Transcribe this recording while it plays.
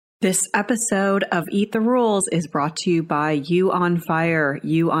This episode of Eat the Rules is brought to you by You on Fire.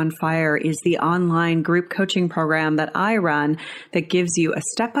 You on Fire is the online group coaching program that I run that gives you a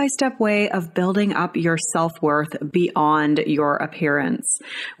step-by-step way of building up your self-worth beyond your appearance.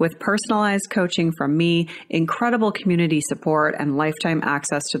 With personalized coaching from me, incredible community support, and lifetime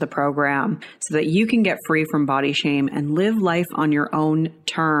access to the program so that you can get free from body shame and live life on your own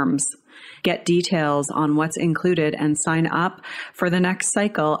terms. Get details on what's included and sign up for the next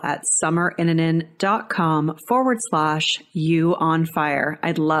cycle at summerinnanen.com/you on fire.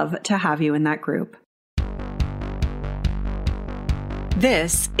 I'd love to have you in that group.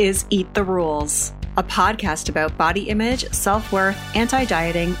 This is Eat the Rules, a podcast about body image, self-worth,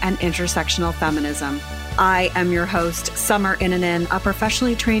 anti-dieting, and intersectional feminism. I am your host, Summer Innanen, a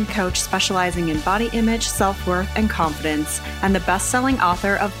professionally trained coach specializing in body image, self-worth, and confidence, and the best-selling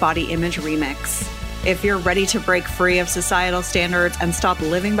author of Body Image Remix. If you're ready to break free of societal standards and stop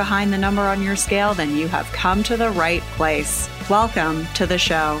living behind the number on your scale, then you have come to the right place. Welcome to the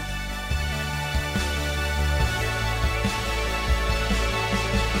show.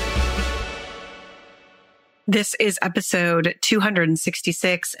 This is episode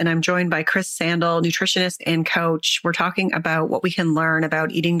 266, and I'm joined by Chris Sandel, nutritionist and coach. We're talking about what we can learn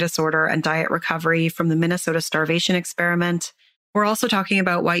about eating disorder and diet recovery from the Minnesota starvation experiment. We're also talking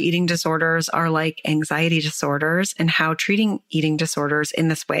about why eating disorders are like anxiety disorders and how treating eating disorders in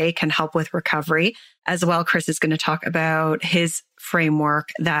this way can help with recovery. As well, Chris is going to talk about his framework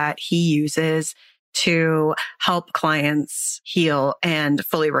that he uses to help clients heal and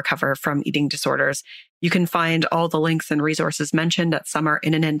fully recover from eating disorders. You can find all the links and resources mentioned at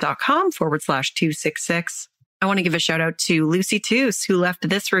summerinnanen.com/266. I want to give a shout out to Lucy Toos, who left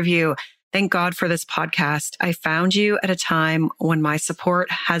this review. Thank God for this podcast. I found you at a time when my support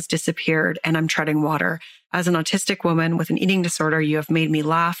has disappeared and I'm treading water. As an autistic woman with an eating disorder, you have made me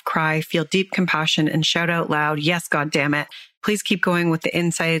laugh, cry, feel deep compassion, and shout out loud, yes, God damn it. Please keep going with the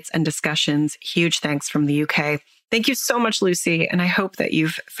insights and discussions. Huge thanks from the UK. Thank you so much, Lucy. And I hope that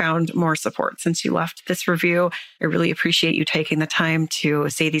you've found more support since you left this review. I really appreciate you taking the time to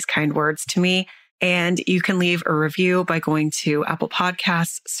say these kind words to me. And you can leave a review by going to Apple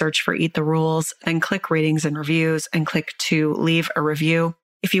Podcasts, search for Eat the Rules, then click ratings and reviews and click to leave a review.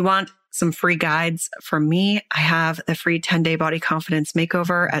 If you want some free guides from me, I have the free 10-day body confidence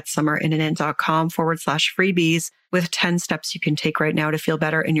makeover at summerinnanen.com/freebies with 10 steps you can take right now to feel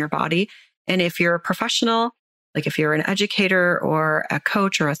better in your body. And if you're a professional, like if you're an educator or a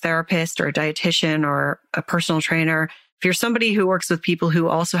coach or a therapist or a dietitian or a personal trainer, if you're somebody who works with people who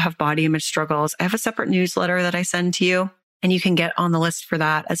also have body image struggles, I have a separate newsletter that I send to you, and you can get on the list for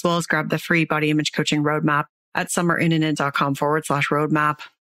that, as well as grab the free body image coaching roadmap at summerinnanen.com/roadmap.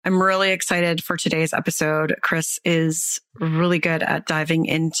 I'm really excited for today's episode. Chris is really good at diving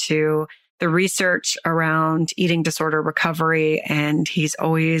into the research around eating disorder recovery, and he's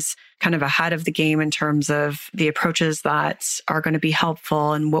always kind of ahead of the game in terms of the approaches that are going to be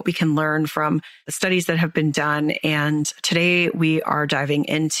helpful and what we can learn from the studies that have been done. And today we are diving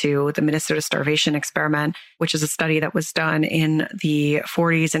into the Minnesota starvation experiment, which is a study that was done in the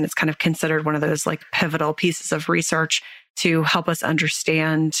 40s, and it's kind of considered one of those like pivotal pieces of research to help us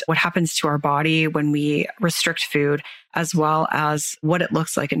understand what happens to our body when we restrict food, as well as what it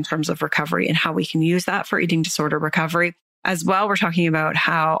looks like in terms of recovery and how we can use that for eating disorder recovery. As well, we're talking about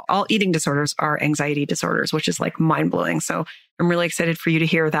how all eating disorders are anxiety disorders, which is like mind-blowing. So I'm really excited for you to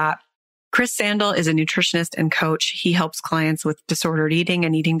hear that. Chris Sandel is a nutritionist and coach. He helps clients with disordered eating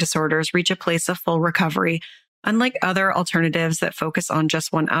and eating disorders reach a place of full recovery. Unlike other alternatives that focus on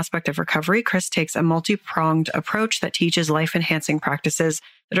just one aspect of recovery, Chris takes a multi-pronged approach that teaches life-enhancing practices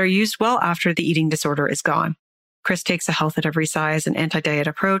that are used well after the eating disorder is gone. Chris takes a health at every size and anti-diet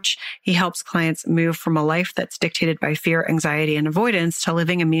approach. He helps clients move from a life that's dictated by fear, anxiety, and avoidance to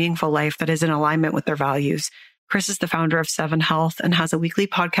living a meaningful life that is in alignment with their values. Chris is the founder of 7 Health and has a weekly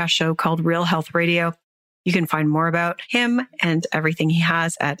podcast show called Real Health Radio. You can find more about him and everything he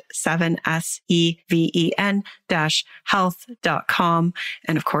has at 7seven-health.com.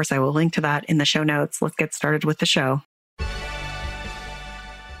 And of course, I will link to that in the show notes. Let's get started with the show.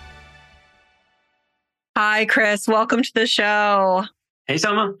 Hi, Chris. Welcome to the show. Hey,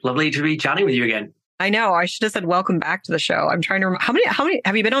 Summer. Lovely to be chatting with you again. I know. I should have said welcome back to the show. I'm trying to remember. How many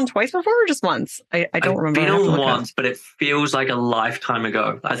have you been on twice before or just once? I don't remember. I've been on once, but it feels like a lifetime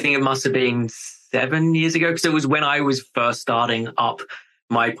ago. I think it must have been 7 years ago, because it was when I was first starting up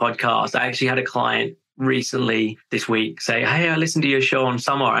my podcast. I actually had a client recently this week say, hey, I listened to your show on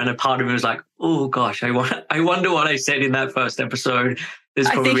Summer. And a part of me was like, oh gosh, I wonder what I said in that first episode. There's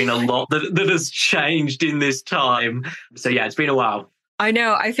probably been a lot that has changed in this time. So yeah, it's been a while. I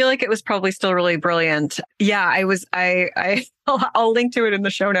know. I feel like it was probably still really brilliant. Yeah, I'll link to it in the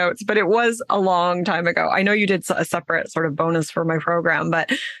show notes, but it was a long time ago. I know you did a separate sort of bonus for my program,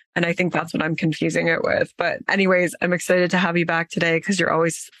 and I think that's what I'm confusing it with. But anyways, I'm excited to have you back today because you're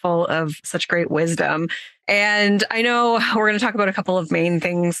always full of such great wisdom. And I know we're going to talk about a couple of main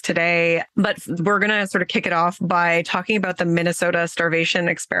things today, but we're going to sort of kick it off by talking about the Minnesota starvation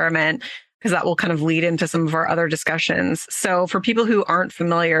experiment, because that will kind of lead into some of our other discussions. So for people who aren't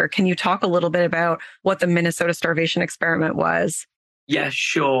familiar, can you talk a little bit about what the Minnesota starvation experiment was? Yeah,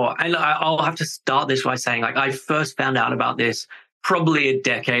 sure. And I'll have to start this by saying, like, I first found out about this probably a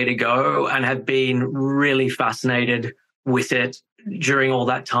decade ago and have been really fascinated with it during all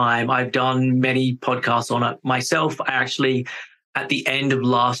that time. I've done many podcasts on it myself. I actually, at the end of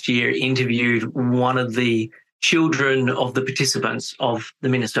last year, interviewed one of the children of the participants of the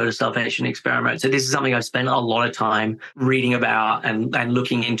Minnesota starvation experiment. So this is something I've spent a lot of time reading about and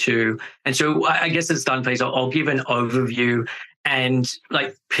looking into. And so I guess it's done, please. I'll give an overview, and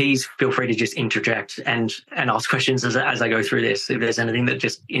like, please feel free to just interject and ask questions as I go through this, if there's anything that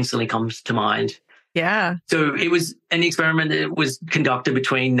just instantly comes to mind. Yeah. So it was an experiment that was conducted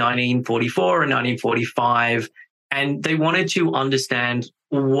between 1944 and 1945. And they wanted to understand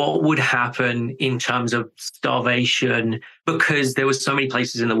what would happen in terms of starvation, because there were so many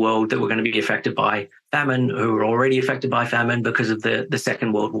places in the world that were going to be affected by famine, who were already affected by famine because of the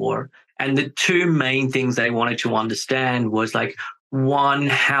Second World War. And the two main things they wanted to understand was, like, one,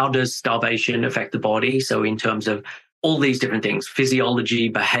 how does starvation affect the body? So in terms of all these different things: physiology,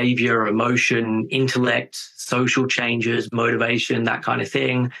 behavior, emotion, intellect, social changes, motivation, that kind of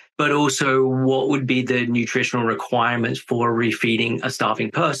thing. But also, what would be the nutritional requirements for refeeding a starving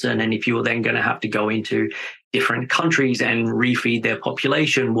person? And if you were then going to have to go into different countries and refeed their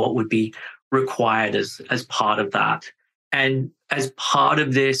population, what would be required as part of that? And as part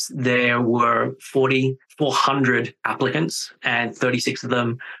of this, there were 4,400 applicants, and 36 of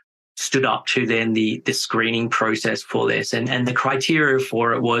them stood up to then the screening process for this. And the criteria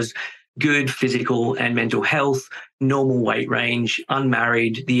for it was good physical and mental health, normal weight range,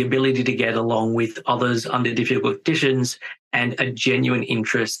 unmarried, the ability to get along with others under difficult conditions, and a genuine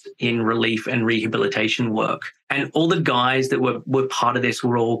interest in relief and rehabilitation work. And all the guys that were part of this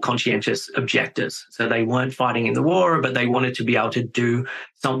were all conscientious objectors. So they weren't fighting in the war, but they wanted to be able to do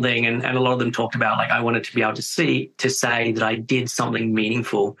something. And a lot of them talked about, like, I wanted to be able to say that I did something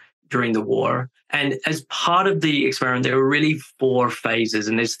meaningful during the war. And as part of the experiment, there were really 4 phases,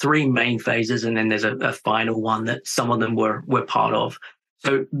 and there's 3 main phases, and then there's a final one that some of them were part of.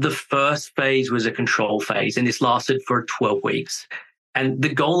 So the first phase was a control phase, and this lasted for 12 weeks. And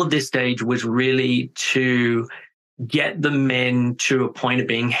the goal of this stage was really to get the men to a point of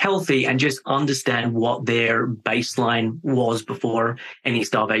being healthy and just understand what their baseline was before any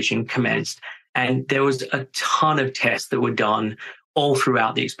starvation commenced. And there was a ton of tests that were done all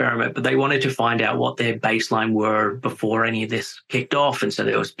throughout the experiment, but they wanted to find out what their baseline were before any of this kicked off. And so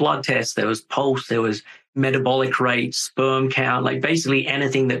there was blood tests, there was pulse, there was metabolic rate, sperm count, like basically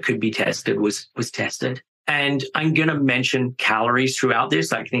anything that could be tested was tested. And I'm going to mention calories throughout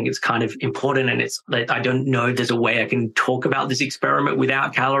this. I think it's kind of important, and it's like, I don't know if there's a way I can talk about this experiment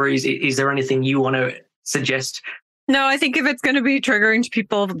without calories. Is there anything you want to suggest? No, I think if it's going to be triggering to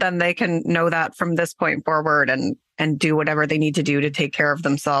people, then they can know that from this point forward and do whatever they need to do to take care of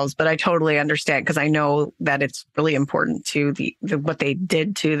themselves. But I totally understand, because I know that it's really important to the what they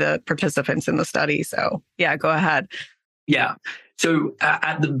did to the participants in the study. So yeah, go ahead. Yeah. So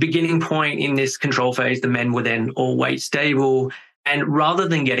at the beginning point in this control phase, the men were then all weight stable. And rather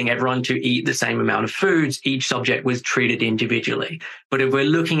than getting everyone to eat the same amount of foods, each subject was treated individually. But if we're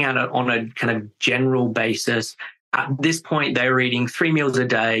looking at it on a kind of general basis, at this point, they were eating 3 meals a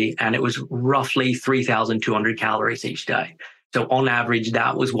day, and it was roughly 3,200 calories each day. So on average,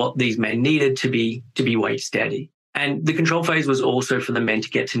 that was what these men needed to be weight steady. And the control phase was also for the men to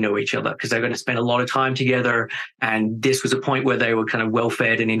get to know each other, because they're going to spend a lot of time together. And this was a point where they were kind of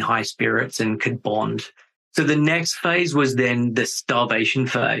well-fed and in high spirits and could bond. So the next phase was then the starvation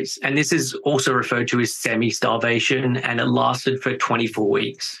phase. And this is also referred to as semi-starvation, and it lasted for 24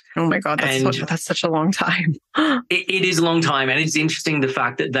 weeks. Oh my God, that's such a long time. It is a long time. And it's interesting the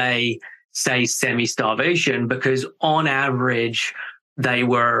fact that they say semi-starvation, because on average, they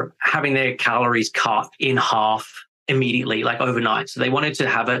were having their calories cut in half immediately, like overnight. So they wanted to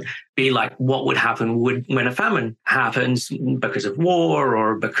have it be like what would happen when a famine happens because of war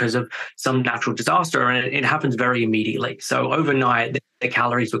or because of some natural disaster, and it happens very immediately. So overnight, the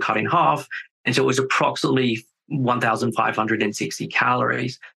calories were cut in half. And so it was approximately 1,560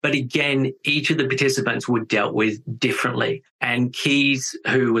 calories. But again, each of the participants were dealt with differently. And Keyes,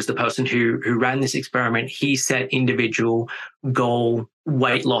 who was the person who ran this experiment, he set individual goal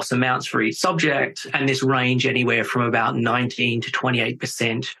weight loss amounts for each subject. And this range anywhere from about 19 to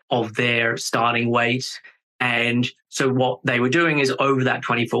 28% of their starting weight. And so what they were doing is over that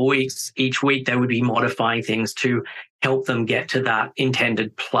 24 weeks, each week they would be modifying things to help them get to that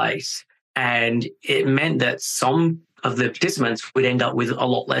intended place. And it meant that some of the participants would end up with a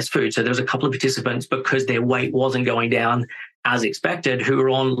lot less food. So there was a couple of participants, because their weight wasn't going down as expected, who were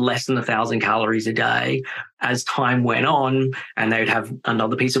on less than 1,000 calories a day as time went on. And they would have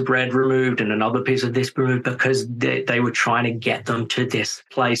another piece of bread removed and another piece of this removed, because they were trying to get them to this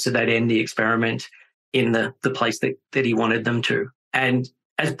place so they'd end the experiment in the place that he wanted them to. And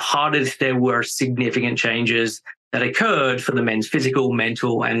as part of this, there were significant changes that occurred for the men's physical,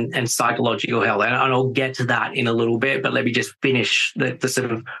 mental, and psychological health. And I'll get to that in a little bit, but let me just finish the sort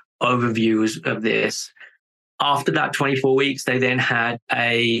of overview of this. After that 24 weeks, they then had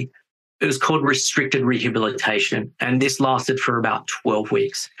it was called restricted rehabilitation. And this lasted for about 12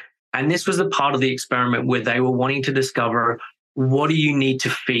 weeks. And this was the part of the experiment where they were wanting to discover, what do you need to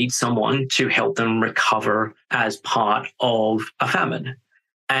feed someone to help them recover as part of a famine?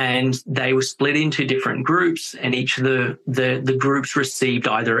 And they were split into different groups, and each of the groups received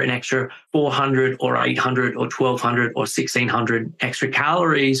either an extra 400 or 800 or 1,200 or 1,600 extra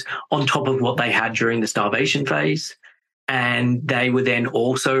calories on top of what they had during the starvation phase. And they were then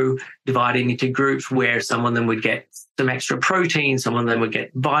also divided into groups where some of them would get some extra protein, some of them would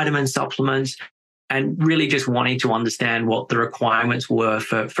get vitamin supplements, and really just wanting to understand what the requirements were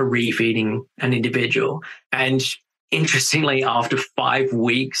for refeeding an individual. And interestingly, after 5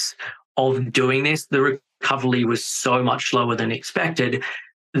 weeks of doing this, the recovery was so much slower than expected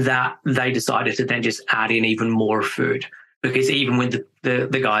that they decided to then just add in even more food. Because even with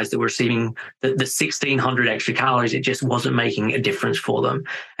the guys that were receiving the 1,600 extra calories, it just wasn't making a difference for them.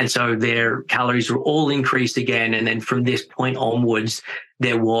 And so their calories were all increased again. And then from this point onwards,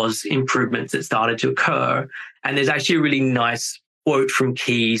 there was improvements that started to occur. And there's actually a really nice quote from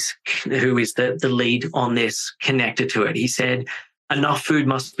Keyes, who is the lead on this, connected to it. He said, "Enough food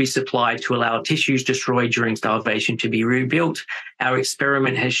must be supplied to allow tissues destroyed during starvation to be rebuilt. Our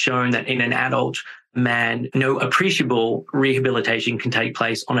experiment has shown that in an adult man, no appreciable rehabilitation can take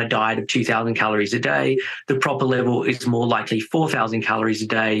place on a diet of 2,000 calories a day. The proper level is more likely 4,000 calories a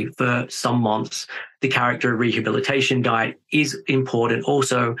day for some months. The character of rehabilitation diet is important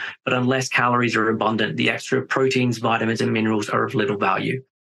also, but unless calories are abundant, the extra proteins, vitamins, and minerals are of little value."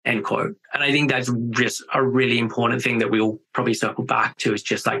 End quote. And I think that's just a really important thing that we'll probably circle back to, is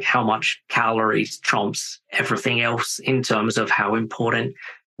just like how much calories trumps everything else in terms of how important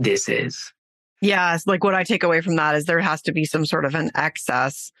this is. Yeah, like what I take away from that is there has to be some sort of an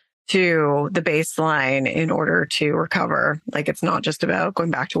excess to the baseline in order to recover. Like, it's not just about going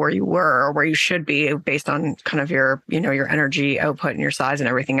back to where you were or where you should be based on kind of your, your energy output and your size and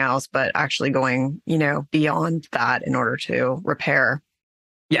everything else, but actually going, beyond that in order to repair.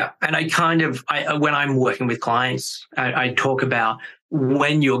 Yeah. And when I'm working with clients, I talk about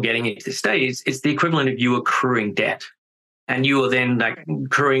when you're getting into this stage, it's the equivalent of you accruing debt. And you are then like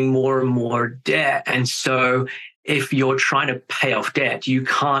accruing more and more debt. And so if you're trying to pay off debt, you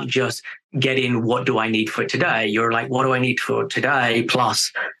can't just get in, what do I need for today? You're like, what do I need for today?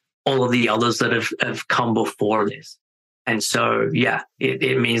 Plus all of the others that have come before this. And so, yeah,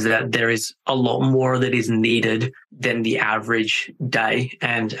 it means that there is a lot more that is needed than the average day.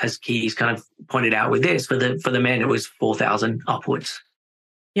 And as Keyes kind of pointed out with this, for the men, it was 4,000 upwards.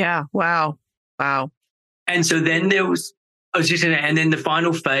 Yeah. Wow. And so then and then the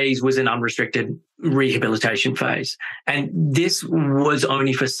final phase was an unrestricted rehabilitation phase. And this was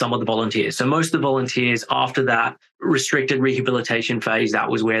only for some of the volunteers. So most of the volunteers, after that restricted rehabilitation phase, that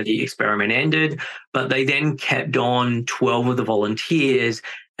was where the experiment ended. But they then kept on 12 of the volunteers,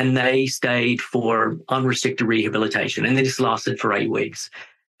 and they stayed for unrestricted rehabilitation. And this lasted for 8 weeks.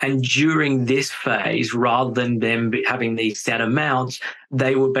 And during this phase, rather than them having these set amounts,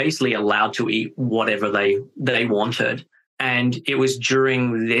 they were basically allowed to eat whatever they wanted. And it was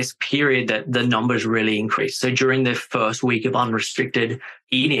during this period that the numbers really increased. So during the first week of unrestricted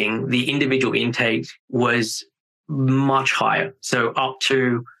eating, the individual intake was much higher. So up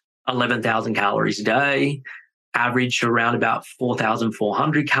to 11,000 calories a day, averaged around about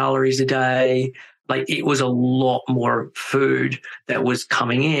 4,400 calories a day. Like, it was a lot more food that was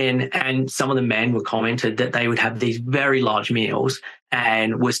coming in. And some of the men were commented that they would have these very large meals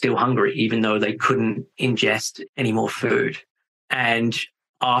and were still hungry, even though they couldn't ingest any more food. And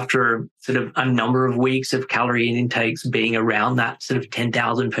after sort of a number of weeks of calorie intakes being around that sort of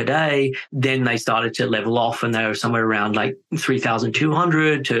 10,000 per day, then they started to level off and they were somewhere around like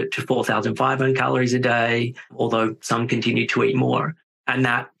 3,200 to 4,500 calories a day, although some continued to eat more. And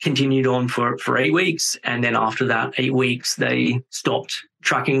that continued on for 8 weeks. And then after that 8 weeks, they stopped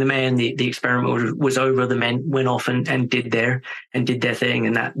tracking the men. The experiment was over. The men went off and did their thing.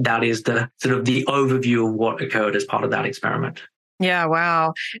 And that is the sort of the overview of what occurred as part of that experiment. Yeah,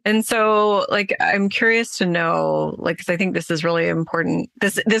 wow. And so like, I'm curious to know, like, because I think this is really important.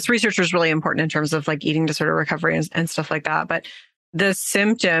 This research is really important in terms of like eating disorder recovery and stuff like that. But the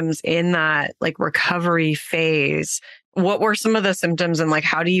symptoms in that like recovery phase, what were some of the symptoms and like,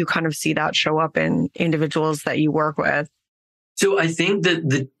 how do you kind of see that show up in individuals that you work with? So I think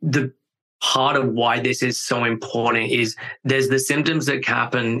that the part of why this is so important is there's the symptoms that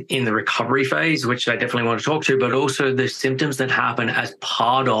happen in the recovery phase, which I definitely want to talk to, but also the symptoms that happen as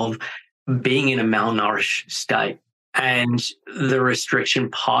part of being in a malnourished state and the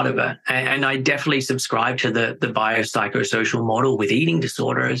restriction part of it. And I definitely subscribe to the biopsychosocial model with eating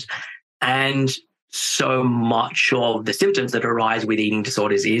disorders. And so much of the symptoms that arise with eating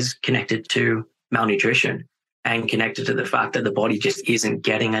disorders is connected to malnutrition and connected to the fact that the body just isn't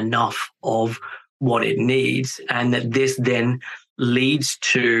getting enough of what it needs. And that this then leads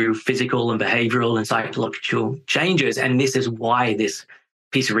to physical and behavioral and psychological changes. And this is why this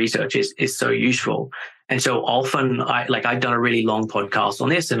piece of research is so useful. And so often I've done a really long podcast on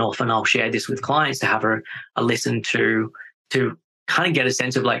this, and often I'll share this with clients to have a listen to kind of get a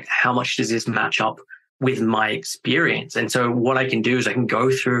sense of like, how much does this match up with my experience? And so what I can do is I can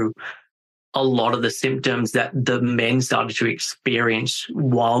go through a lot of the symptoms that the men started to experience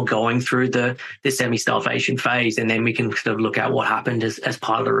while going through the semi-starvation phase. And then we can sort of look at what happened as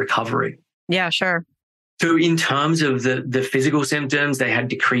part of the recovery. Yeah, sure. So in terms of the physical symptoms, they had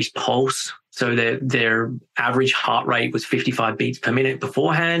decreased pulse. So their average heart rate was 55 beats per minute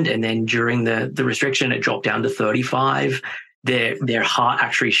beforehand. And then during the restriction, it dropped down to 35. Their heart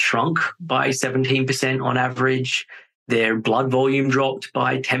actually shrunk by 17% on average. Their blood volume dropped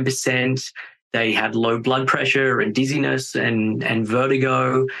by 10%. They had low blood pressure and dizziness and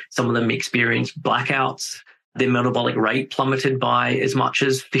vertigo. Some of them experienced blackouts. Their metabolic rate plummeted by as much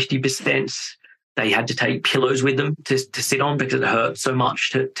as 50%. They had to take pillows with them to sit on because it hurt so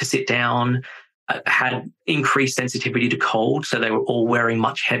much to sit down. Had increased sensitivity to cold. So they were all wearing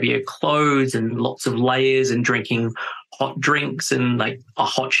much heavier clothes and lots of layers and drinking hot drinks, and like a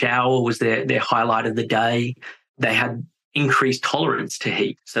hot shower was their highlight of the day. They had increased tolerance to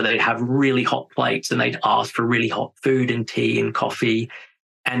heat. So they'd have really hot plates and they'd ask for really hot food and tea and coffee,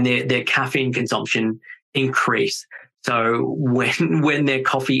 and their caffeine consumption increased. So when their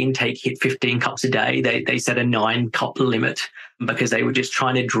coffee intake hit 15 cups a day, they set a 9-cup limit because they were just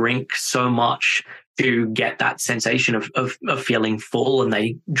trying to drink so much to get that sensation of feeling full, and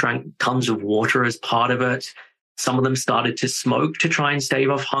they drank tons of water as part of it. Some of them started to smoke to try and stave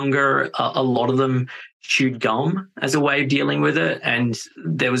off hunger. A lot of them chewed gum as a way of dealing with it. And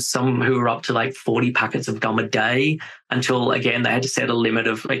there was some who were up to like 40 packets of gum a day until, again, they had to set a limit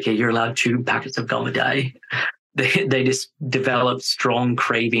of, okay, you're allowed 2 packets of gum a day. They just developed strong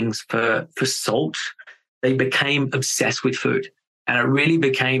cravings for salt. They became obsessed with food. And it really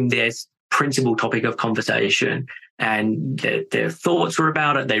became their principal topic of conversation. And their thoughts were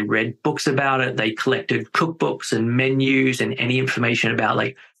about it. They read books about it. They collected cookbooks and menus and any information about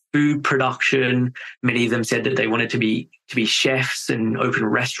like food production. Many of them said that they wanted to be chefs and open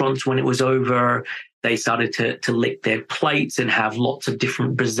restaurants when it was over. They started to lick their plates and have lots of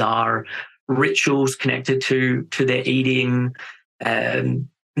different bizarre rituals connected to their eating.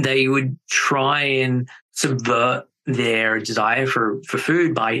 They would try and subvert their desire for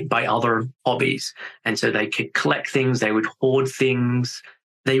food by other hobbies. And so they could collect things, they would hoard things.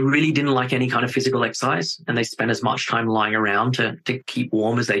 They really didn't like any kind of physical exercise, and they spent as much time lying around to keep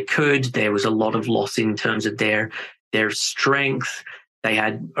warm as they could. There was a lot of loss in terms of their strength. They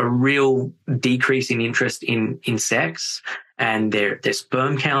had a real decrease in interest in sex, and their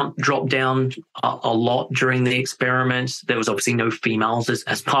sperm count dropped down a lot during the experiment. There was obviously no females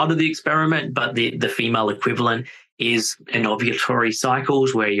as part of the experiment, but the female equivalent is an ovulatory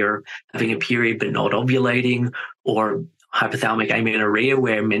cycles where you're having a period but not ovulating, or hypothalamic amenorrhea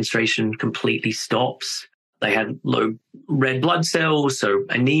where menstruation completely stops. They had low red blood cells, so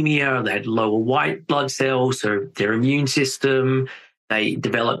anemia. They had lower white blood cells, so their immune system. They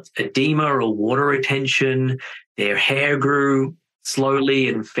developed edema or water retention. Their hair grew slowly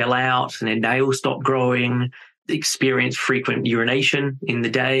and fell out, and their nails stopped growing. They experienced frequent urination in the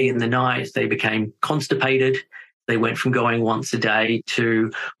day and the night. They became constipated. They went from going once a day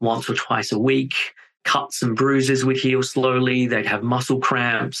to once or twice a week. Cuts and bruises would heal slowly. They'd have muscle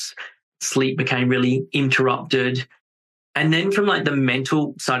cramps. Sleep became really interrupted. And then from like the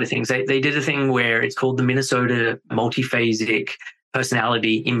mental side of things, they did a thing where it's called the Minnesota Multiphasic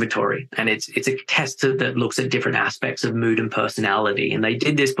Personality Inventory. And it's a test that looks at different aspects of mood and personality. And they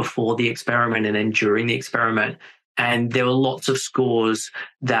did this before the experiment and then during the experiment. And there were lots of scores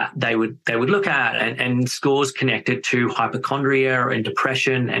that they would look at, and scores connected to hypochondria and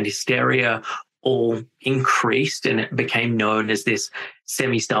depression and hysteria all increased, and it became known as this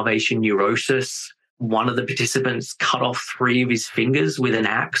semi-starvation neurosis. One of the participants cut off 3 of his fingers with an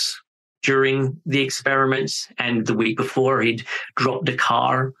axe during the experiments, and the week before he'd dropped a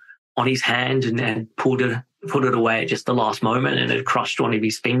car on his hand and put it away at just the last moment, and it crushed one of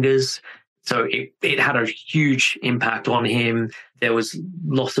his fingers. So it had a huge impact on him. There was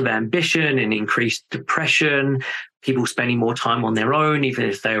loss of ambition and increased depression, people spending more time on their own, even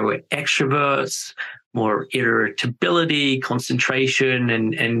if they were extroverts, more irritability, concentration,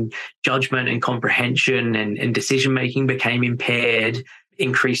 and judgment and comprehension and decision-making became impaired,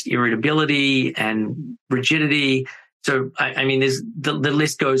 increased irritability and rigidity. So, I mean, the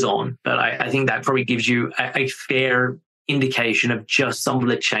list goes on, but I think that probably gives you a fair indication of just some of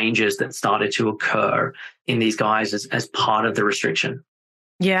the changes that started to occur in these guys as part of the restriction.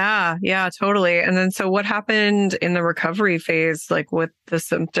 Yeah, totally. And then so what happened in the recovery phase, like with the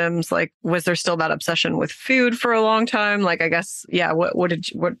symptoms? Like, was there still that obsession with food for a long time? Like, I guess, yeah, what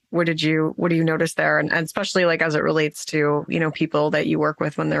do you notice there? And especially like as it relates to, people that you work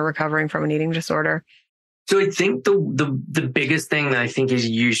with when they're recovering from an eating disorder. So I think the biggest thing that I think is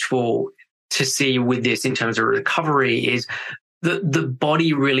useful to see with this in terms of recovery is the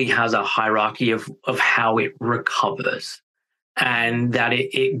body really has a hierarchy of how it recovers, and that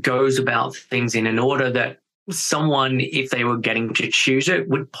it goes about things in an order that someone, if they were getting to choose it,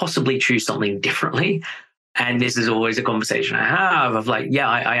 would possibly choose something differently. And this is always a conversation I have of like, yeah,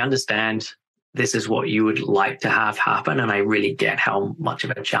 I understand this is what you would like to have happen, and I really get how much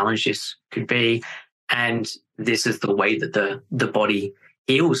of a challenge this could be. And this is the way that the body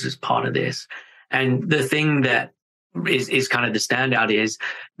heals as part of this. And the thing that is kind of the standout is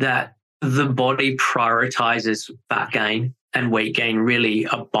that the body prioritizes fat gain and weight gain really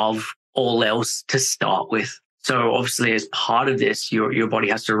above all else to start with. So obviously, as part of this, your body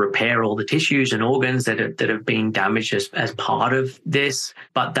has to repair all the tissues and organs that have been damaged as part of this,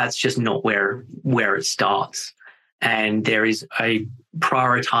 but that's just not where it starts. And there is a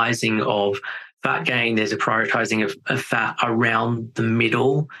prioritizing of fat gain. There's a prioritizing of fat around the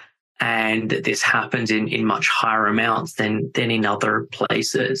middle, and this happens in much higher amounts than in other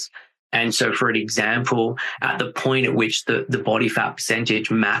places. And so, for an example, at the point at which the body fat percentage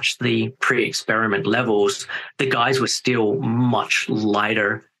matched the pre-experiment levels, the guys were still much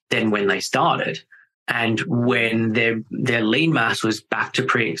lighter than when they started. And when their lean mass was back to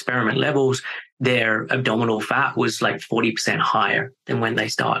pre-experiment levels, their abdominal fat was like 40% higher than when they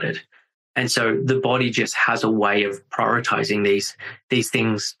started. And so the body just has a way of prioritizing these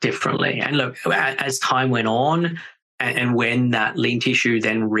things differently. And look, as time went on, and when that lean tissue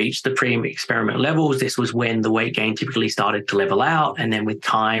then reached the pre-experiment levels, this was when the weight gain typically started to level out. And then with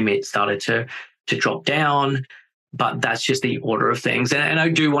time, it started to drop down. But that's just the order of things. And I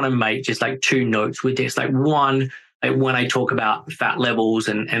do want to make just like 2 notes with this. Like, one, like when I talk about fat levels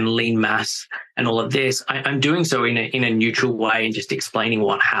and lean mass and all of this, I'm doing so in a neutral way and just explaining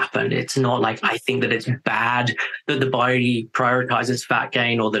what happened. It's not like I think that it's bad that the body prioritizes fat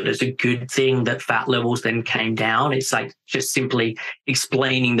gain or that it's a good thing that fat levels then came down. It's like just simply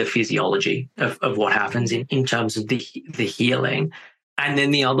explaining the physiology of what happens in terms of the healing. And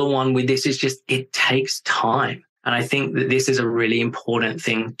then the other one with this is just it takes time. And I think that this is a really important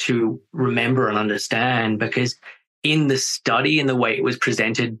thing to remember and understand, because in the study and the way it was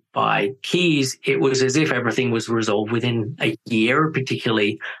presented by Keys, it was as if everything was resolved within a year,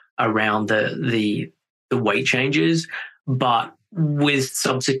 particularly around the weight changes. But with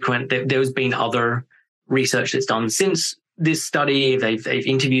subsequent, there's been other research that's done since this study. They've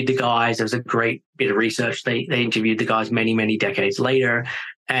interviewed the guys. There was a great bit of research. They interviewed the guys many, many decades later.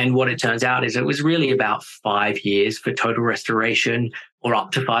 And what it turns out is it was really about 5 years for total restoration, or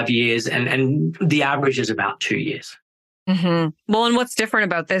up to 5 years. And the average is about 2 years. Mm-hmm. Well, and what's different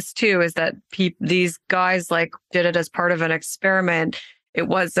about this too is that these guys like did it as part of an experiment. it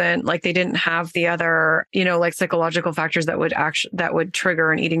wasn't like they didn't have the other, like psychological factors that would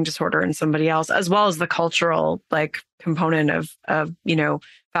trigger an eating disorder in somebody else, as well as the cultural like component of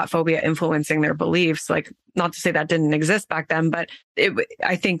fat phobia influencing their beliefs. Like, not to say that didn't exist back then, but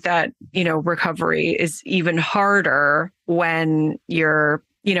I think that, recovery is even harder when you're,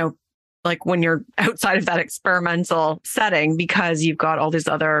 like when you're outside of that experimental setting, because you've got all these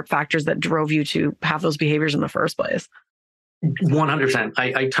other factors that drove you to have those behaviors in the first place. 100%.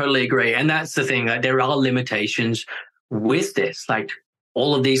 I totally agree. And that's the thing. Like, there are limitations with this. Like,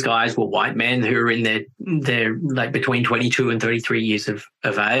 all of these guys were white men who are in their like between 22 and 33 years of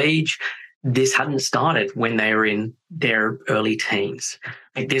age. This hadn't started when they were in their early teens.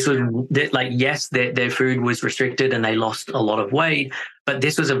 Like, this was like, yes, their food was restricted and they lost a lot of weight, but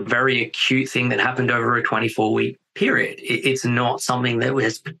this was a very acute thing that happened over a 24-week period. It's not something that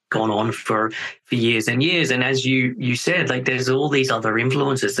has gone on for years and years. And as you said, like, there's all these other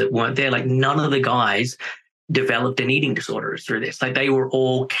influences that weren't there. Like, none of the guys developed an eating disorder through this. Like, they were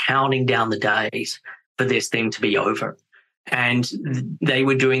all counting down the days for this thing to be over. And they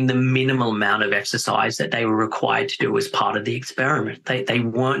were doing the minimal amount of exercise that they were required to do as part of the experiment. They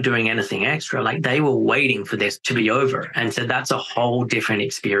weren't doing anything extra. Like, they were waiting for this to be over. And so that's a whole different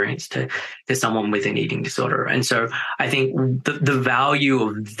experience to someone with an eating disorder. And so I think the value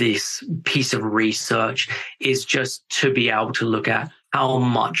of this piece of research is just to be able to look at how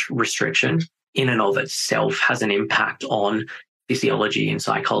much restriction in and of itself has an impact on physiology and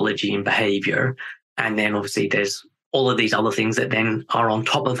psychology and behavior. And then obviously there's all of these other things that then are on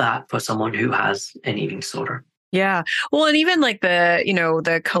top of that for someone who has an eating disorder. Yeah. Well, and even like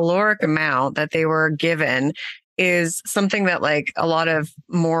the caloric amount that they were given is something that like a lot of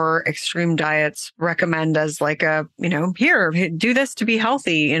more extreme diets recommend as like a, here, do this to be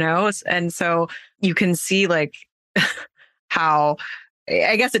healthy, And so you can see like how,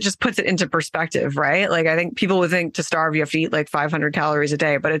 I guess it just puts it into perspective, right? Like, I think people would think to starve, you have to eat like 500 calories a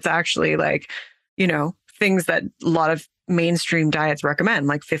day, but it's actually like, things that a lot of mainstream diets recommend,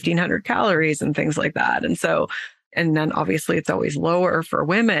 like 1,500 calories and things like that. And so, and then obviously it's always lower for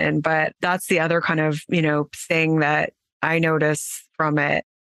women, but that's the other kind of, thing that I notice from it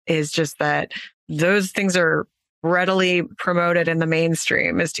is just that those things are readily promoted in the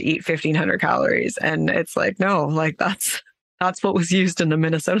mainstream, is to eat 1,500 calories. And it's like, no, like that's what was used in the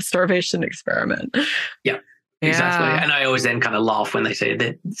Minnesota starvation experiment. Yeah, exactly. Yeah. And I always then kind of laugh when they say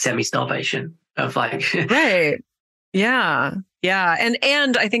that semi-starvation of like, right. Yeah. Yeah.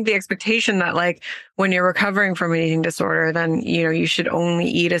 And I think the expectation that like when you're recovering from an eating disorder, then, you should only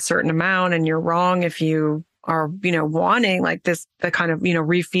eat a certain amount, and you're wrong if you are, wanting like the kind of,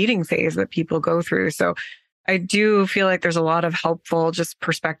 refeeding phase that people go through. So I do feel like there's a lot of helpful just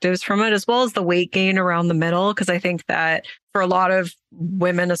perspectives from it, as well as the weight gain around the middle. Cause I think that for a lot of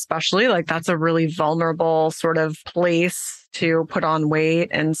women, especially, like that's a really vulnerable sort of place to put on weight.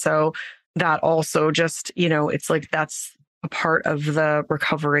 And so that also just, it's like that's a part of the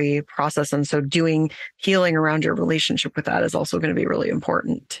recovery process. And so doing healing around your relationship with that is also going to be really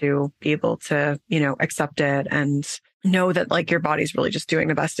important to be able to, accept it and know that like your body's really just doing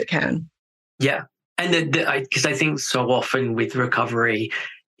the best it can. Yeah. And because I think so often with recovery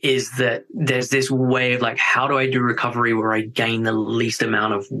is that there's this way of like, how do I do recovery where I gain the least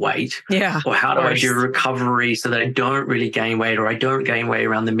amount of weight? Yeah. Or how do I do recovery so that I don't really gain weight, or I don't gain weight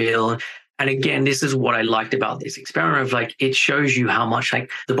around the middle? And again, this is what I liked about this experiment of like, it shows you how much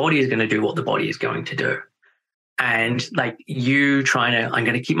like the body is going to do what the body is going to do. And like I'm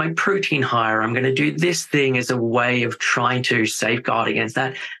going to keep my protein higher. I'm going to do this thing as a way of trying to safeguard against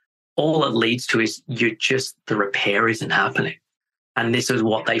that. All it leads to is the repair isn't happening. And this is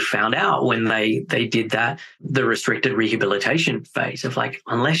what they found out when they did that, the restricted rehabilitation phase of like,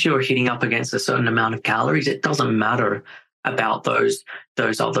 unless you're hitting up against a certain amount of calories, it doesn't matter about those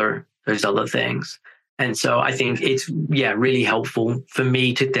other things. And so I think it's, really helpful for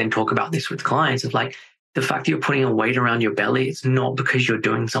me to then talk about this with clients of like, the fact that you're putting a weight around your belly, it's not because you're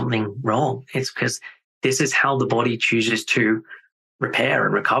doing something wrong. It's because this is how the body chooses to repair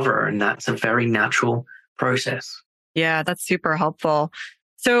and recover. And that's a very natural process. Yeah, that's super helpful.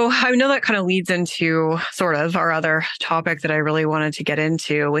 So I know that kind of leads into sort of our other topic that I really wanted to get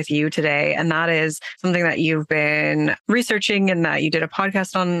into with you today. And that is something that you've been researching and that you did a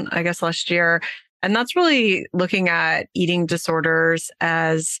podcast on, I guess, last year. And that's really looking at eating disorders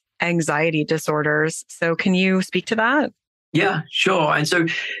as anxiety disorders. So can you speak to that? Yeah, sure. And so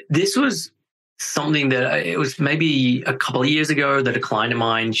this was something that it was maybe a couple of years ago that a client of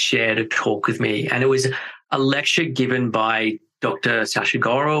mine shared a talk with me. And it was a lecture given by Dr. Sasha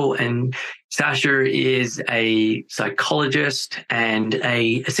Gorel, and Sasha is a psychologist and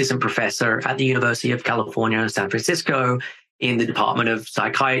a assistant professor at the University of California, San Francisco, in the Department of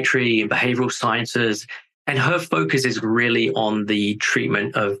Psychiatry and Behavioral Sciences. And her focus is really on the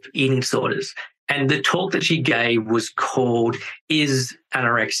treatment of eating disorders. And the talk that she gave was called Is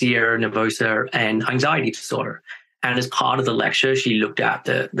Anorexia Nervosa an Anxiety Disorder? And as part of the lecture, she looked at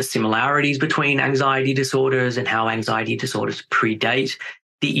the similarities between anxiety disorders and how anxiety disorders predate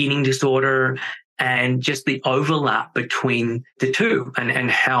the eating disorder, and just the overlap between the two,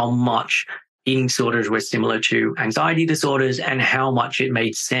 and how much eating disorders were similar to anxiety disorders, and how much it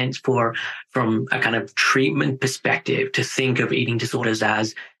made sense from a kind of treatment perspective to think of eating disorders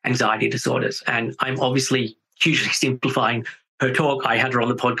as anxiety disorders. And I'm obviously hugely simplifying her talk. I had her on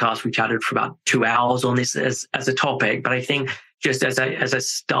the podcast. We chatted for about 2 hours on this as a topic. But I think just as a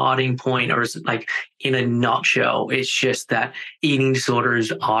starting point, or as like in a nutshell, it's just that eating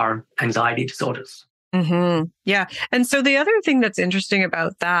disorders are anxiety disorders. Mm-hmm. Yeah. And so the other thing that's interesting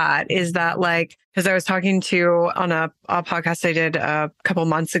about that is that, like, because I was talking to on a podcast I did a couple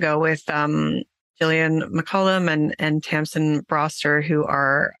months ago with Gillian McCollum and Tamsin Broster, who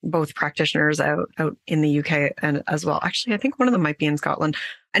are both practitioners out in the UK and as well. Actually, I think one of them might be in Scotland.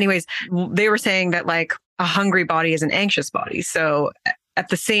 Anyways, they were saying that like a hungry body is an anxious body. So at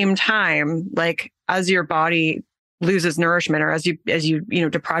the same time, like as your body loses nourishment, or as you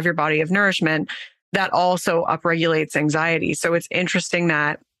deprive your body of nourishment, that also upregulates anxiety. So it's interesting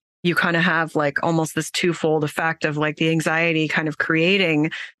that you kind of have like almost this twofold effect of like the anxiety kind of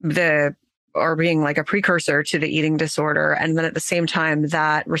creating or being like a precursor to the eating disorder. And then at the same time,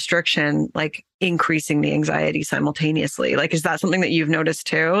 that restriction, like increasing the anxiety simultaneously. Like, is that something that you've noticed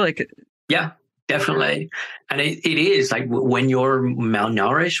too? Like, yeah, definitely. And it is like when you're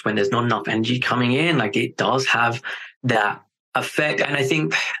malnourished, when there's not enough energy coming in, like it does have that effect. And I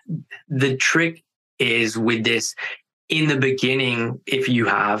think the trick is with this, in the beginning, if you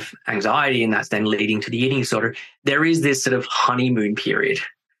have anxiety and that's then leading to the eating disorder, there is this sort of honeymoon period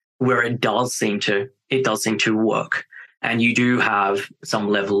where it does seem to work, and you do have some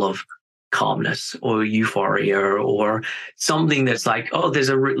level of calmness or euphoria or something that's like, oh, there's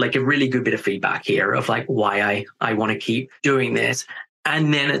a really good bit of feedback here of like why I want to keep doing this.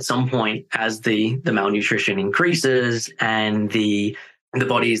 And then at some point, as the malnutrition increases and the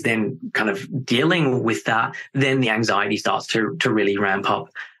body is then kind of dealing with that, then the anxiety starts to really ramp up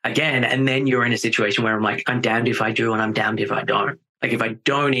again. And then you're in a situation where I'm like, I'm damned if I do and I'm damned if I don't. Like if I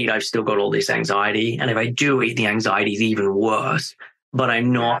don't eat, I've still got all this anxiety. And if I do eat, the anxiety is even worse. But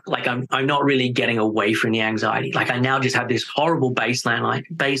I'm not really getting away from the anxiety. Like I now just have this horrible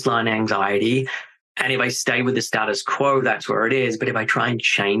baseline anxiety. And if I stay with the status quo, that's where it is. But if I try and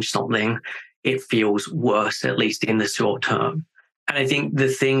change something, it feels worse, at least in the short term. And I think the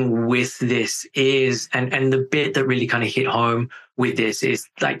thing with this is, and the bit that really kind of hit home with this is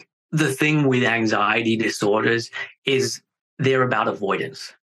like the thing with anxiety disorders is they're about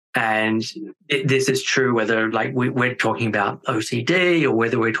avoidance. And this is true whether like we're talking about OCD or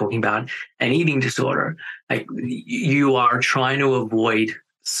whether we're talking about an eating disorder. Like you are trying to avoid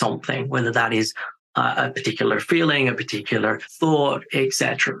something, whether that is a particular feeling, a particular thought,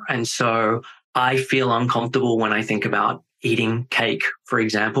 etc. And so I feel uncomfortable when I think about eating cake, for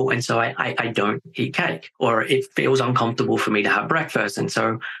example, and so I don't eat cake. Or it feels uncomfortable for me to have breakfast, and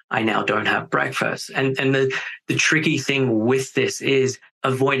so I now don't have breakfast. And the tricky thing with this is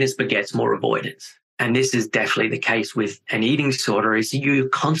avoidance begets more avoidance. And this is definitely the case with an eating disorder, is you're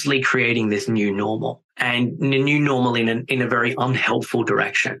constantly creating this new normal, and a new normal in a very unhelpful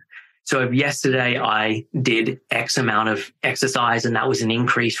direction. So if yesterday I did X amount of exercise and that was an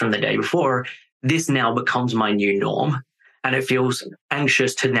increase from the day before, this now becomes my new norm. And it feels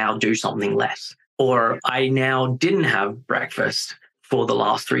anxious to now do something less. Or I now didn't have breakfast for the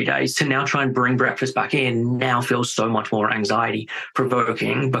last 3 days, to now try and bring breakfast back in now feels so much more anxiety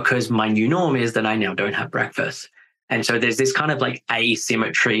provoking, because my new norm is that I now don't have breakfast. And so there's this kind of like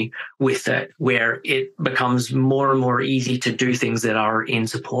asymmetry with it, where it becomes more and more easy to do things that are in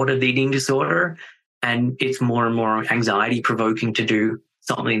support of the eating disorder. And it's more and more anxiety provoking to do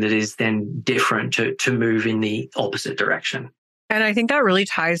something that is then different, to move in the opposite direction. And I think that really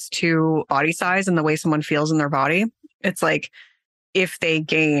ties to body size and the way someone feels in their body. It's like if they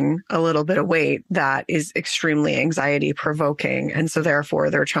gain a little bit of weight, that is extremely anxiety provoking. And so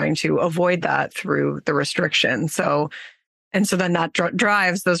therefore they're trying to avoid that through the restriction. So then that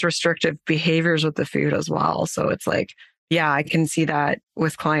drives those restrictive behaviors with the food as well. So it's like, yeah, I can see that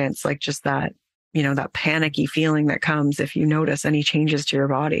with clients, like just that, that panicky feeling that comes if you notice any changes to your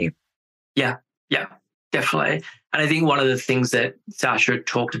body. Yeah. definitely. And I think one of the things that Sasha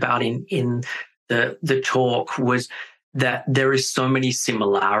talked about in the talk was that there is so many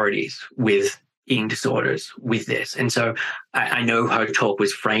similarities with eating disorders with this. And so I know her talk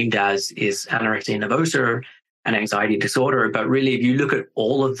was framed as is anorexia nervosa an anxiety disorder, but really if you look at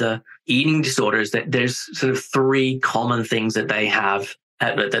all of the eating disorders, that there's sort of three common things that they have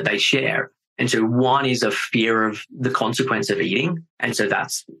that they share. And so one is a fear of the consequence of eating. And so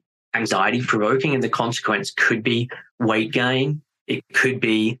that's anxiety provoking. And the consequence could be weight gain. It could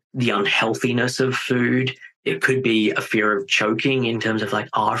be the unhealthiness of food. It could be a fear of choking in terms of like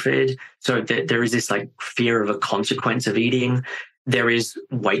ARFID. So there is this like fear of a consequence of eating. There is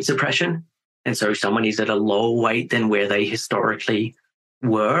weight suppression. And so someone is at a lower weight than where they historically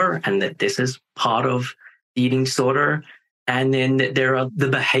were, and that this is part of the eating disorder. And then there are the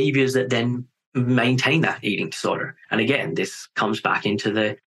behaviors that then maintain that eating disorder. And again, this comes back into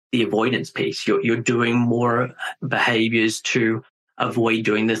the avoidance piece. You're doing more behaviors to avoid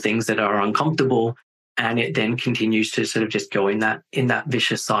doing the things that are uncomfortable. And it then continues to sort of just go in that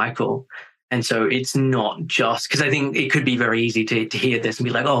vicious cycle. And so it's not just because I think it could be very easy to hear this and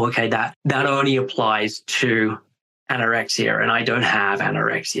be like, oh, okay, that only applies to anorexia, and I don't have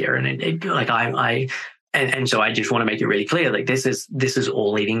anorexia, and so I just want to make it really clear, like this is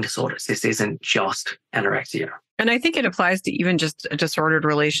all eating disorders. This isn't just anorexia. And I think it applies to even just a disordered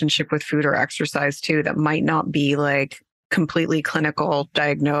relationship with food or exercise too, that might not be like completely clinical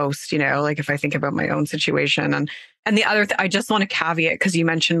diagnosed, like if I think about my own situation. And the other I just want to caveat, because you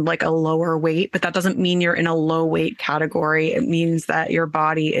mentioned like a lower weight, but that doesn't mean you're in a low weight category. It means that your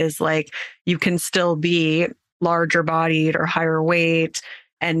body is like, you can still be larger bodied or higher weight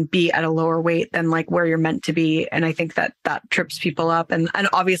and be at a lower weight than like where you're meant to be. And I think that trips people up. And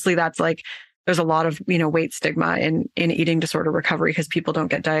obviously that's like, there's a lot of, weight stigma in eating disorder recovery because people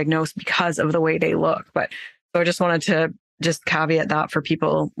don't get diagnosed because of the way they look. But so I just wanted to just caveat that for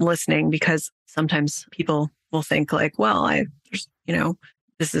people listening, because sometimes people will think like, well, I'm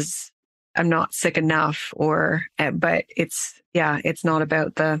not sick enough, but it's not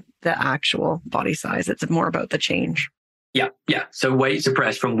about the actual body size. It's more about the change. Yeah. So weight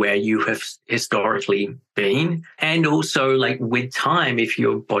suppressed from where you have historically been. And also like with time, if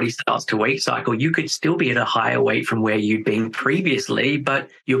your body starts to weight cycle, you could still be at a higher weight from where you'd been previously, but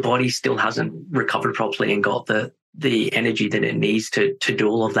your body still hasn't recovered properly and got the energy that it needs to do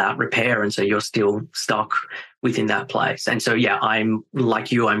all of that repair. And so you're still stuck within that place. And so, I'm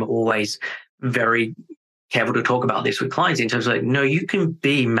like you, I'm always very careful to talk about this with clients in terms of like, no, you can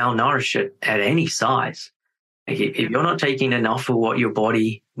be malnourished at any size. Like if you're not taking enough of what your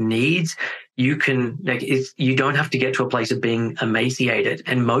body needs, you don't have to get to a place of being emaciated.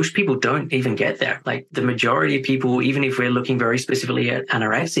 And most people don't even get there. Like the majority of people, even if we're looking very specifically at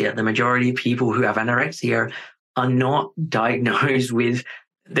anorexia, the majority of people who have anorexia are not diagnosed with,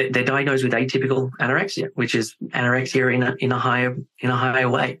 they're diagnosed with atypical anorexia, which is anorexia in a higher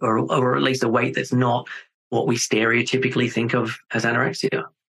weight, or at least a weight that's not what we stereotypically think of as anorexia.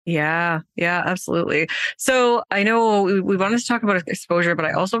 Yeah, absolutely. So I know we wanted to talk about exposure, but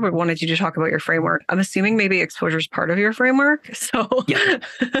I also wanted you to talk about your framework. I'm assuming maybe exposure is part of your framework. So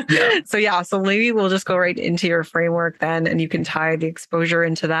yeah. So maybe we'll just go right into your framework then, and you can tie the exposure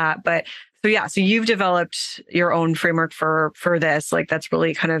into that. But so you've developed your own framework for this, like that's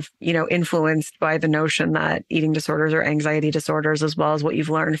really kind of, influenced by the notion that eating disorders are anxiety disorders, as well as what you've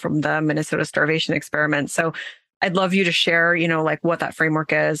learned from the Minnesota starvation experiment. So I'd love you to share, like what that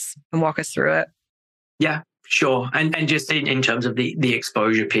framework is and walk us through it. Yeah, sure. And just in terms of the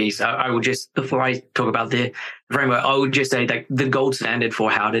exposure piece, I will just, before I talk about the framework, I would just say that the gold standard for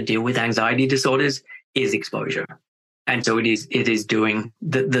how to deal with anxiety disorders is exposure. And so it is doing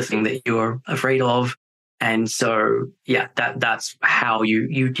the thing that you're afraid of. And so, that's how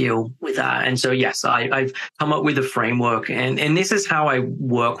you deal with that. And so, yes, I've come up with a framework, and this is how I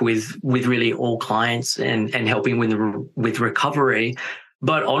work with really all clients and helping with recovery.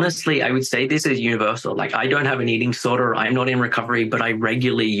 But honestly, I would say this is universal. Like I don't have an eating disorder. I'm not in recovery, but I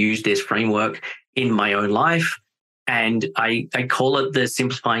regularly use this framework in my own life. And I call it the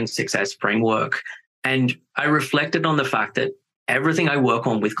Simplifying Success Framework. And I reflected on the fact that everything I work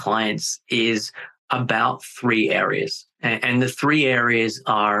on with clients is about three areas. And the three areas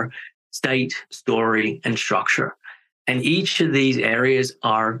are state, story, and structure. And each of these areas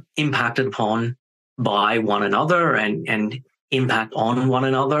are impacted upon by one another and impact on one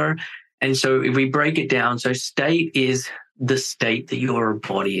another. And so if we break it down, so state is the state that your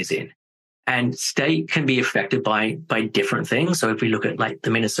body is in. And state can be affected by different things. So if we look at like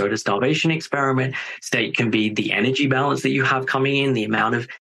the Minnesota starvation experiment, state can be the energy balance that you have coming in, the amount of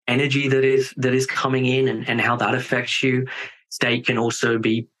energy that is coming in and how that affects you. State can also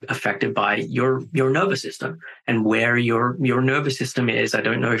be affected by your nervous system and where your nervous system is. I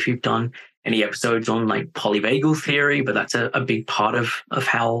don't know if you've done any episodes on like polyvagal theory, but that's a big part of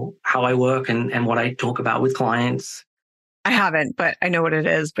how I work and what I talk about with clients. I haven't, but I know what it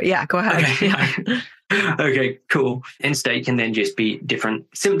is. But yeah, go ahead. Okay. Okay, cool. And state can then just be different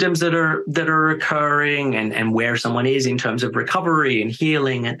symptoms that are occurring and where someone is in terms of recovery and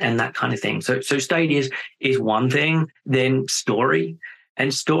healing and that kind of thing. So state is one thing. Then story.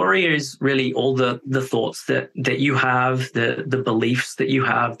 And story is really all the thoughts that you have, the beliefs that you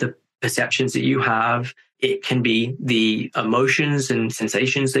have, the perceptions that you have. It can be the emotions and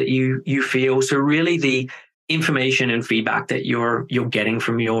sensations that you feel. So really the information and feedback that you're getting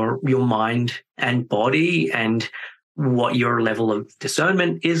from your mind and body, and what your level of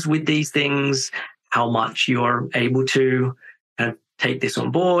discernment is with these things, how much you're able to kind of take this on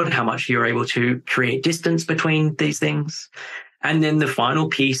board, how much you're able to create distance between these things. And then the final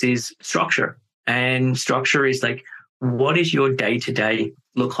piece is structure. And structure is like, what is your day-to-day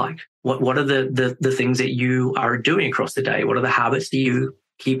look like? What are the things that you are doing across the day? What are the habits that you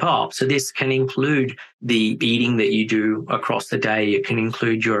keep up? So this can include the eating that you do across the day. It can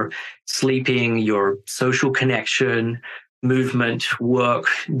include your sleeping, your social connection, movement, work,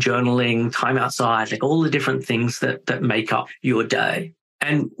 journaling, time outside, like all the different things that make up your day.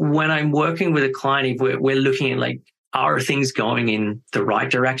 And when I'm working with a client, if we're looking at like, are things going in the right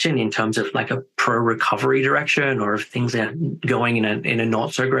direction in terms of like a pro-recovery direction, or if things are going in a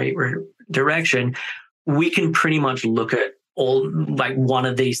not so great direction, we can pretty much look at all like one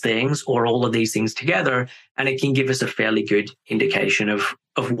of these things or all of these things together, and it can give us a fairly good indication of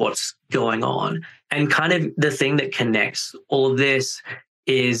what's going on. And kind of the thing that connects all of this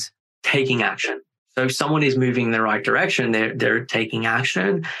is taking action. So if someone is moving in the right direction, they're taking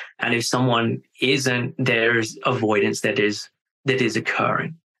action. And if someone isn't, there's avoidance that is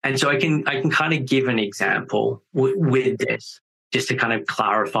occurring. And so I can kind of give an example with this just to kind of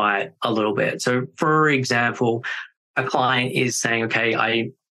clarify it a little bit. So for example, a client is saying, okay,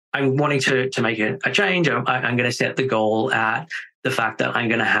 I'm wanting to make a change. I'm going to set the goal at the fact that I'm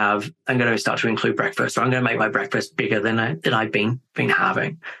going to start to include breakfast, or I'm going to make my breakfast bigger than I've been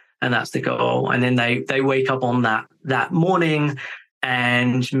having. And that's the goal. And then they wake up on that morning,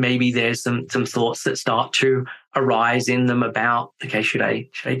 and maybe there's some thoughts that start to arise in them about, okay, should I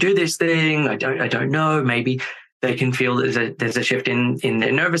do this thing? I don't know. Maybe they can feel that there's a shift in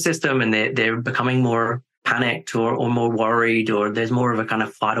their nervous system, and they're becoming more panicked or more worried, or there's more of a kind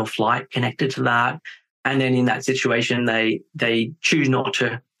of fight or flight connected to that. And then in that situation, they choose not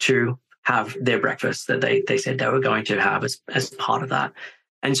to have their breakfast that they said they were going to have as part of that.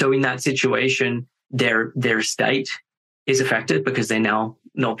 And so in that situation, their state is affected because they're now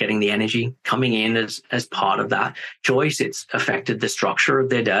not getting the energy coming in as part of that choice. It's affected the structure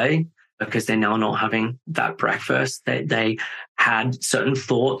of their day because they're now not having that breakfast. They had certain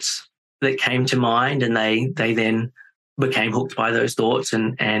thoughts that came to mind, and they then became hooked by those thoughts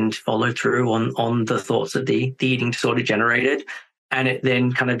and followed through on the thoughts that the eating disorder generated. And it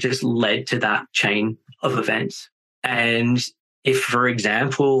then kind of just led to that chain of events. And if, for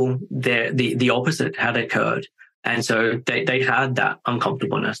example, the opposite had occurred, and so they had that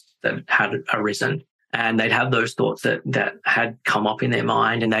uncomfortableness that had arisen, and they'd have those thoughts that had come up in their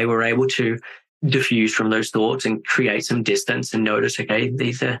mind, and they were able to diffuse from those thoughts and create some distance and notice, okay,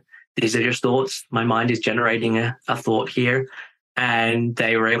 these are just thoughts. My mind is generating a thought here. And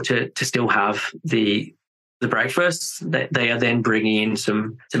they were able to still have the breakfast. They are then bringing in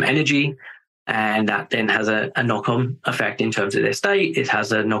some energy, and that then has a knock-on effect in terms of their state. It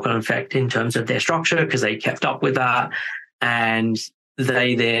has a knock-on effect in terms of their structure because they kept up with that. And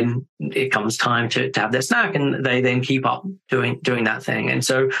it comes time to have their snack, and they then keep up doing that thing. And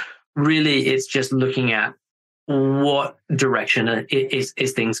so really it's just looking at what direction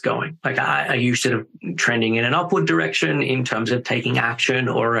is things going? Like, are you sort of trending in an upward direction in terms of taking action,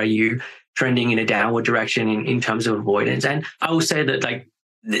 or are you trending in a downward direction in terms of avoidance? And I will say that, like,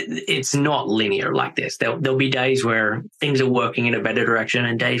 it's not linear like this. There'll be days where things are working in a better direction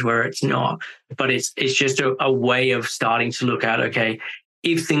and days where it's not. But it's just a way of starting to look at, okay,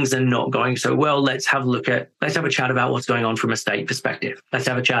 if things are not going so well, let's have a chat about what's going on from a state perspective. Let's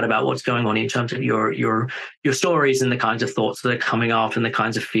have a chat about what's going on in terms of your stories and the kinds of thoughts that are coming up and the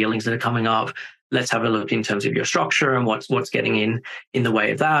kinds of feelings that are coming up. Let's have a look in terms of your structure and what's getting in the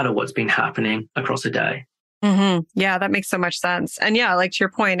way of that, or what's been happening across the day. Mm-hmm. Yeah, that makes so much sense. And yeah, like to your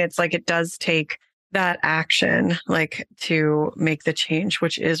point, it's like it does take that action, like to make the change,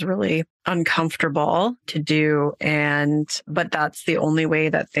 which is really uncomfortable to do. But that's the only way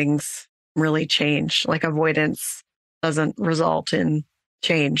that things really change. Like avoidance doesn't result in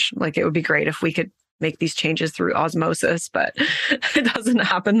change. Like it would be great if we could make these changes through osmosis, but it doesn't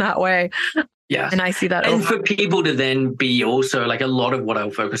happen that way. Yeah. And I see that. And for people to then be also like, a lot of what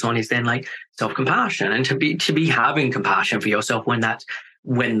I'll focus on is then like self-compassion, and to be having compassion for yourself when that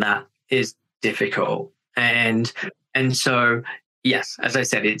is difficult. And so, yes, as I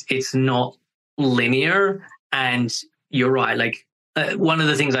said, it's not linear. And you're right. Like one of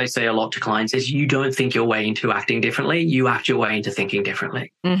the things I say a lot to clients is, you don't think your way into acting differently. You act your way into thinking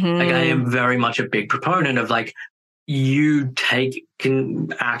differently. Mm-hmm. Like I am very much a big proponent of like, you take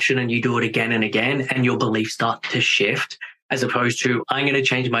action and you do it again and again, and your beliefs start to shift, as opposed to, I'm going to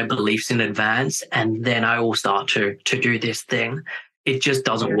change my beliefs in advance and then I will start to do this thing. It just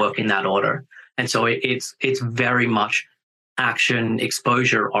doesn't work in that order. And so it's very much action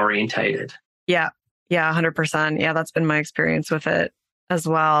exposure orientated. Yeah. Yeah. 100%. Yeah. That's been my experience with it as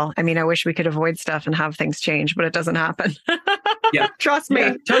well. I mean, I wish we could avoid stuff and have things change, but it doesn't happen. Yeah. Trust me.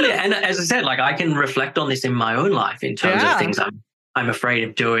 Yeah, totally. And as I said, like I can reflect on this in my own life in terms of things I'm afraid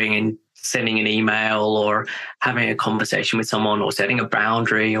of doing, and sending an email or having a conversation with someone or setting a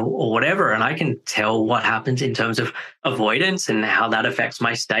boundary or whatever. And I can tell what happens in terms of avoidance and how that affects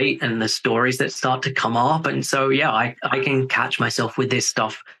my state and the stories that start to come up. And so, yeah, I can catch myself with this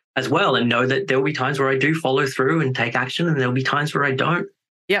stuff as well, and know that there'll be times where I do follow through and take action, and there'll be times where I don't.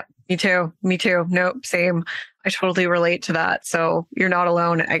 Yep. Me too. Nope. Same. I totally relate to that. So you're not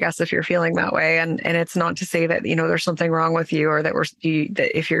alone, I guess, if you're feeling that way. And it's not to say that, there's something wrong with you, or that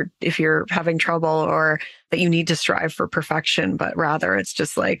that if you're having trouble, or that you need to strive for perfection, but rather it's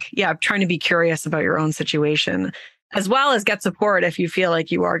just like, trying to be curious about your own situation, as well as get support if you feel like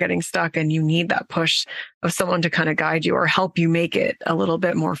you are getting stuck and you need that push of someone to kind of guide you or help you make it a little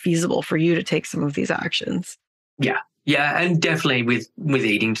bit more feasible for you to take some of these actions. Yeah. Yeah, and definitely with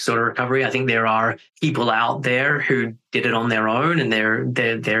eating disorder recovery, I think there are people out there who did it on their own, and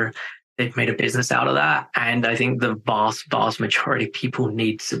they've made a business out of that. And I think the vast majority of people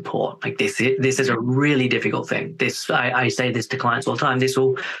need support. Like this is a really difficult thing. I say this to clients all the time. This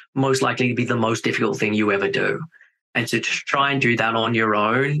will most likely be the most difficult thing you ever do. And so to try and do that on your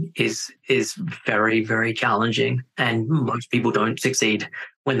own is very, very challenging. And most people don't succeed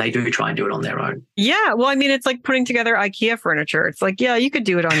when they do try and do it on their own. Yeah. Well, I mean, it's like putting together IKEA furniture. It's like, yeah, you could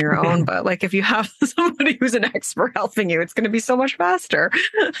do it on your own, but like if you have somebody who's an expert helping you, it's going to be so much faster.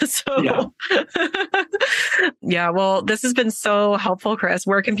 So yeah, well, this has been so helpful, Chris.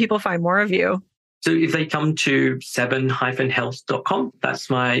 Where can people find more of you? So if they come to 7-health.com, that's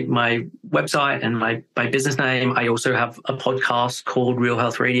my website and my business name. I also have a podcast called Real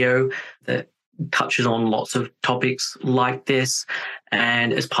Health Radio that touches on lots of topics like this.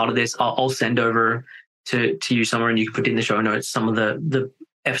 And as part of this, I'll send over to you somewhere, and you can put in the show notes some of the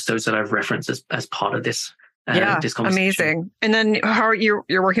episodes that I've referenced as part of this. This conversation. Amazing. And then how are you're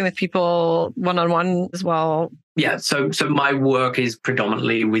working with people one-on-one as well? Yeah. So my work is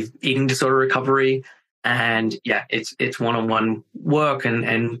predominantly with eating disorder recovery, and it's one-on-one work,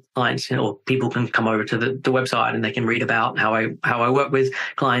 and clients or people can come over to the website and they can read about how I work with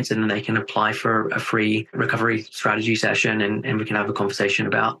clients, and then they can apply for a free recovery strategy session, and we can have a conversation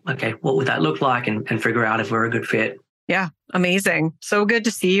about, okay, what would that look like, and figure out if we're a good fit. Yeah. Amazing. So good to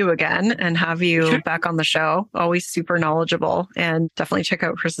see you again and have you back on the show. Always super knowledgeable, and definitely check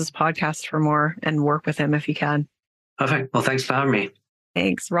out Chris's podcast for more and work with him if you can. Perfect. Well, thanks for having me.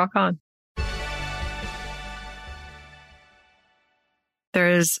 Thanks. Rock on.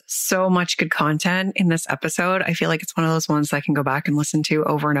 There's so much good content in this episode. I feel like it's one of those ones I can go back and listen to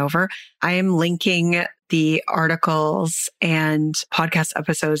over and over. I am linking the articles and podcast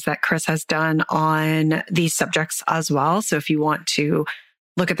episodes that Chris has done on these subjects as well. So if you want to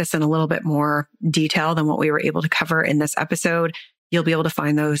look at this in a little bit more detail than what we were able to cover in this episode, you'll be able to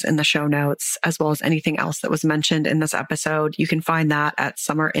find those in the show notes, as well as anything else that was mentioned in this episode. You can find that at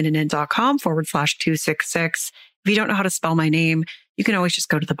summerinnanen.com/266. If you don't know how to spell my name, you can always just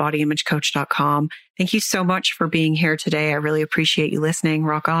go to thebodyimagecoach.com. Thank you so much for being here today. I really appreciate you listening.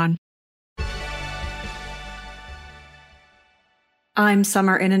 Rock on. I'm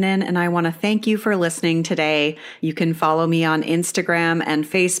Summer Innanen, and I want to thank you for listening today. You can follow me on Instagram and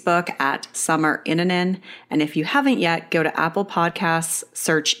Facebook at Summer Innanen. And if you haven't yet, go to Apple Podcasts,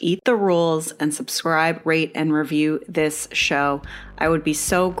 search Eat the Rules, and subscribe, rate, and review this show. I would be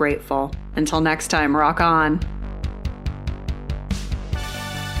so grateful. Until next time, rock on.